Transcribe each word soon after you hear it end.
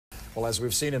Well, as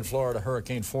we've seen in Florida,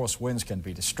 hurricane-force winds can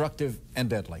be destructive and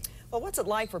deadly. Well, what's it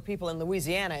like for people in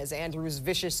Louisiana as Andrew's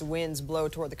vicious winds blow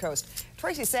toward the coast?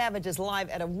 Tracy Savage is live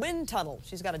at a wind tunnel.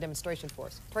 She's got a demonstration for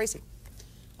us. Tracy.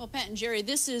 Well, Pat and Jerry,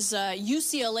 this is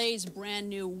UCLA's brand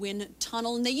new wind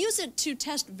tunnel, and they use it to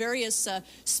test various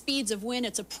speeds of wind.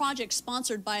 It's a project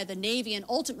sponsored by the Navy, and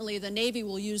ultimately the Navy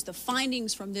will use the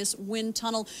findings from this wind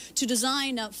tunnel to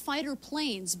design fighter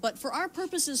planes. But for our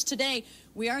purposes today,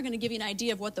 we are going to give you an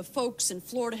idea of what the folks in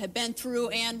Florida have been through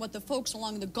and what the folks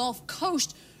along the Gulf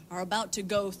Coast are about to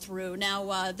go through.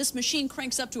 Now, this machine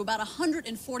cranks up to about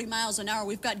 140 miles an hour.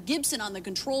 We've got Gibson on the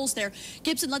controls there.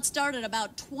 Gibson, let's start at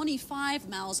about 25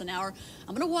 miles an hour.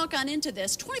 I'm going to walk on into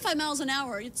this. 25 miles an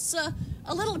hour, it's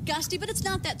a little gusty, but it's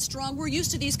not that strong. We're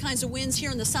used to these kinds of winds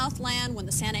here in the Southland when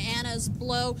the Santa Anas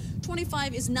blow.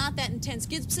 25 is not that intense.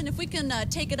 Gibson, if we can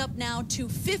take it up now to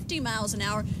 50 miles an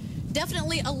hour,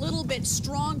 definitely a little bit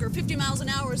stronger. 50 miles an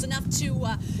hour is enough to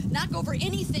knock over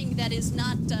anything that is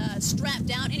not strapped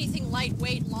down, anything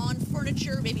lightweight, lawn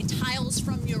furniture, maybe tiles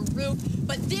from your roof.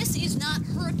 But this is not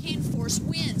hurricane-force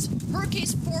winds.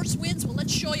 Hurricane-force winds, well,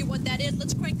 let's show you what that is.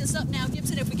 Let's crank this up now,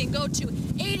 Gibson, if we can go to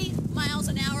 80 miles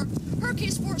an hour.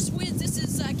 Hurricane-force winds, this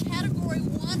is Category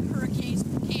 1 hurricane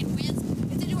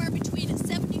winds. It's anywhere between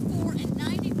 74 and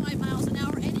 95 miles an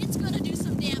hour, and it's going to do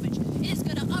some damage. It is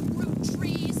going to uproot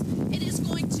trees. It is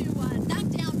going to knock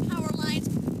down power lines.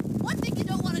 One thing you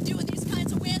don't want to do with these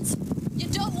kinds of winds, you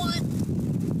don't want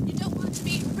to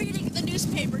be reading the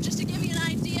newspaper. Just to give you an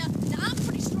idea, now I'm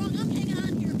pretty strong. I'm hanging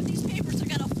on here, but these papers are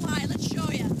going to fly. Let's show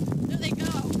you. There they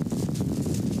go.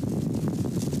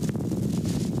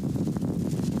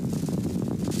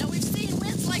 Now we've seen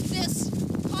winds like this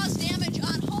cause damage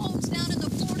on homes down in the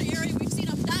Florida area. We've seen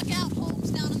them knock out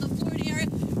homes down in the Florida area.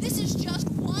 This is just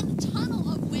one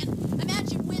tunnel of wind.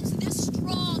 Imagine winds this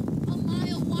strong, a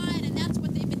mile wide, and that's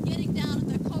what they've been getting down in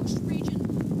the coast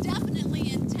region.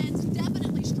 Definitely intense,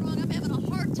 definitely strong. I'm having a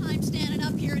hard time standing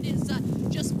up here. It is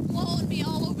just blowing me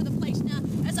all over the place. Now,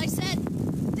 as I said,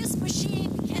 this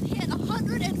machine can hit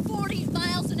 140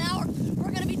 miles an hour.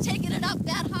 We're going to be taking it up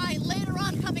that high later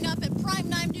on, coming up at Prime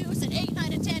 9 News at 8,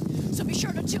 9, and 10. So be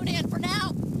sure to tune in. For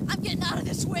now, I'm getting out of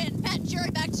this wind. Pat and Jerry,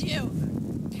 back to you.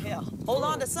 Yeah. Hold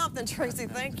on to something, Tracy.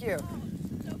 Thank you.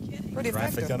 No kidding. Pretty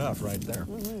Graphic effective. enough right there.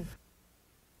 Mm-hmm.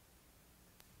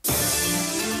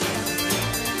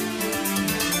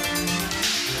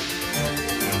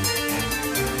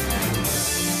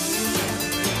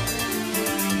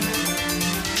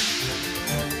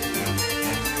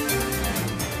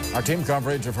 Our team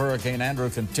coverage of Hurricane Andrew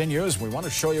continues. We want to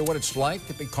show you what it's like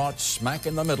to be caught smack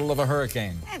in the middle of a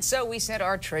hurricane. And so we sent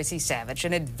our Tracy Savage,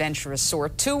 an adventurous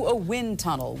sort, to a wind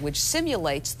tunnel which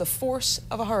simulates the force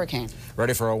of a hurricane.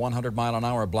 Ready for a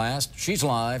 100-mile-an-hour blast? She's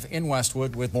live in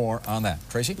Westwood with more on that.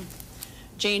 Tracy?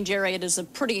 Jane, Jerry, it is a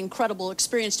pretty incredible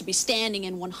experience to be standing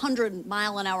in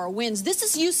 100-mile-an-hour winds. This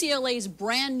is UCLA's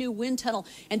brand new wind tunnel,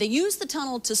 and they use the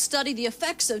tunnel to study the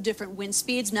effects of different wind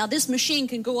speeds. Now, this machine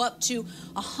can go up to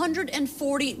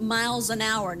 140 miles an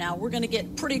hour. Now, we're going to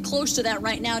get pretty close to that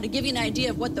right now to give you an idea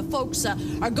of what the folks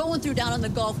are going through down on the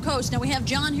Gulf Coast. Now, we have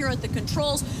John here at the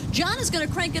controls. John is going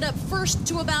to crank it up first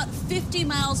to about 50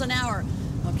 miles an hour.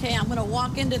 Okay, I'm going to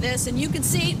walk into this, and you can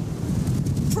see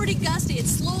pretty gusty.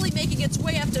 It's slowly making its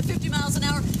way up to 50 miles an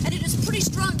hour, and it is pretty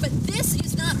strong, but this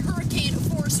is not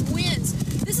hurricane-force winds.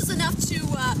 This is enough to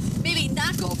maybe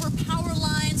knock over power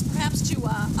lines, perhaps to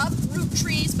uproot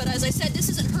trees, but as I said, this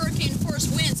isn't hurricane-force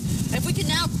winds. If we can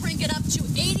now crank it up to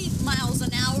 80 miles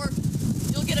an hour,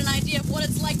 you'll get an idea of what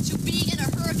it's like to be in a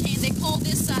hurricane. They call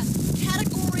this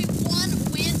Category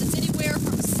 1 winds. It's anywhere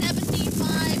from 75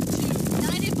 to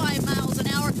 95 miles an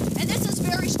hour, and this is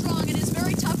very strong. It is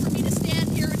very tough for me to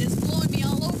stand here. It is blowing me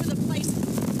all over the place.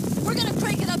 We're going to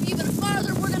crank it up even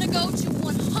farther. We're going to go to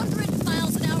 100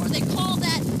 miles an hour. They call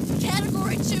that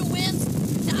Category 2 winds.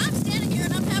 Now, I'm standing here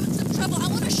and I'm having some trouble. I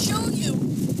want to show you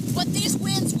what these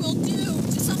winds will do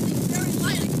to something very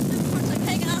light. Of course, I'm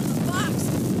hanging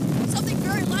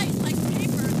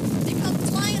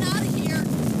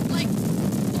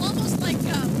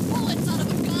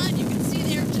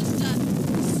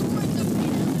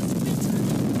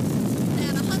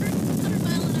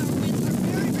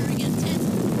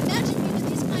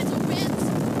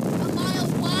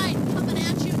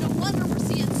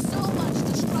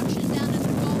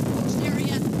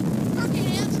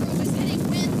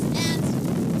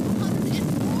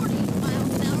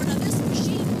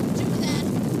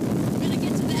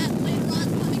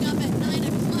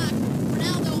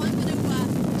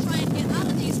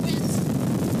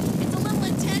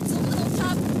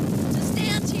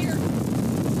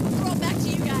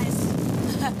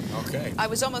I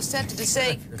was almost tempted to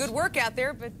say, good work out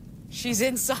there, but she's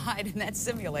inside in that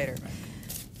simulator.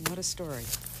 What a story.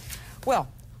 Well,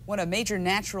 when a major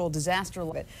natural disaster...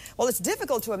 Well, it's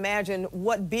difficult to imagine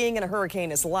what being in a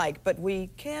hurricane is like, but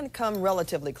we can come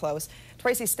relatively close.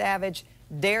 Tracy Savage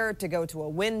dared to go to a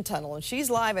wind tunnel, and she's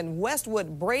live in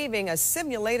Westwood braving a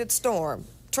simulated storm.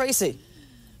 Tracy.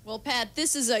 Well, Pat,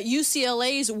 this is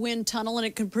UCLA's wind tunnel, and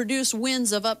it can produce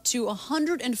winds of up to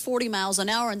 140 miles an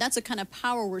hour, and that's the kind of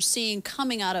power we're seeing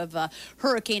coming out of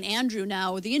Hurricane Andrew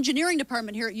now. The engineering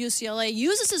department here at UCLA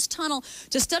uses this tunnel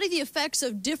to study the effects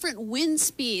of different wind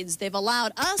speeds. They've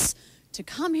allowed us to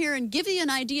come here and give you an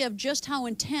idea of just how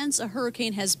intense a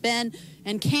hurricane has been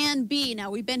and can be.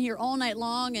 Now, we've been here all night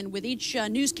long, and with each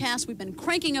newscast, we've been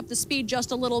cranking up the speed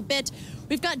just a little bit.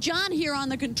 We've got John here on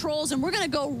the controls, and we're going to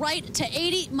go right to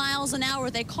 80 miles an hour.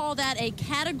 They call that a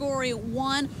Category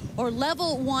 1 or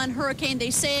Level 1 hurricane.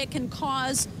 They say it can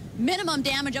cause minimum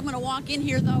damage. I'm going to walk in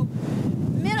here, though.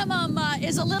 Minimum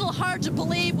is a little hard to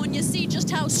believe when you see just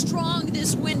how strong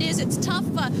this wind is. It's tough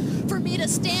for me to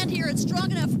stand here. It's strong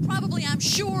enough, probably, I'm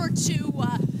sure, to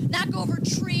knock over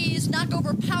trees, knock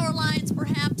over power lines,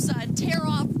 perhaps tear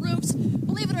off roofs.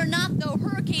 Believe it or not, though,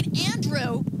 Hurricane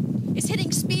Andrew is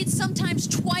hitting speeds sometimes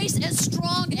twice as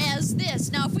strong as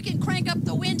this. Now, if we can crank up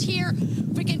the wind here,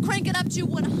 if we can crank it up to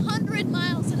 100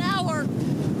 miles an hour,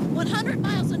 100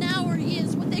 miles an hour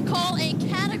is what they call a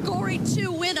Category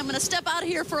 2 wind. I'm going to step out of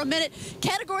here for a minute.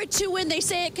 Category 2 wind, they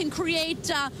say it can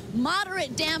create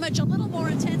moderate damage, a little more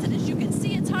intense. And as you can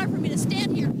see, it's hard for me to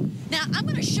stand here. Now, I'm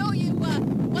going to show you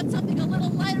what something a little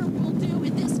lighter will do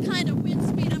in this kind of wind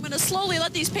speed. I'm going to slowly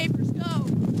let these papers go.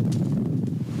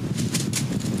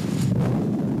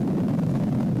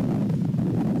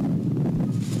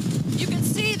 You can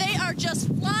see they are just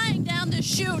flying down the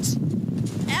chute.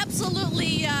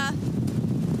 Absolutely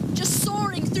just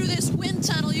soaring through this wind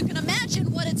tunnel. You can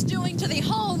imagine what it's doing to the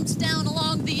homes down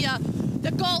along the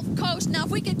Gulf Coast. Now,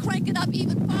 if we can crank it up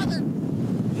even farther,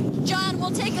 John,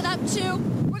 we'll take it up to,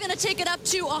 we're going to take it up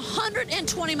to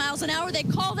 120 miles an hour. They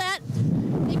call that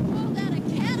a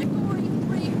Category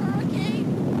 3 hurricane.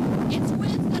 It's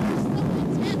winds that are so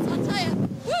intense, I'll tell you.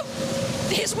 Woo!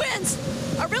 These winds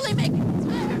are really making me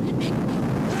tired and making me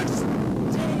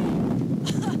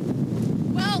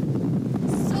well,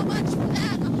 so much for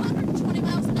that. 120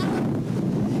 miles an hour.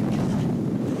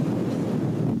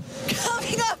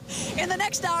 Coming up in the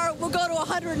next hour, we'll go to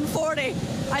 140,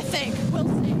 I think. We'll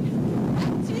see.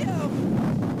 Back to you.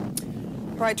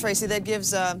 Right, Tracy, that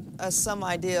gives us some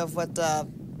idea of what the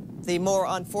more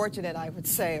unfortunate, I would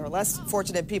say, or less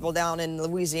fortunate people down in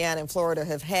Louisiana and Florida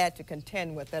have had to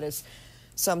contend with. That is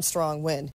some strong wind.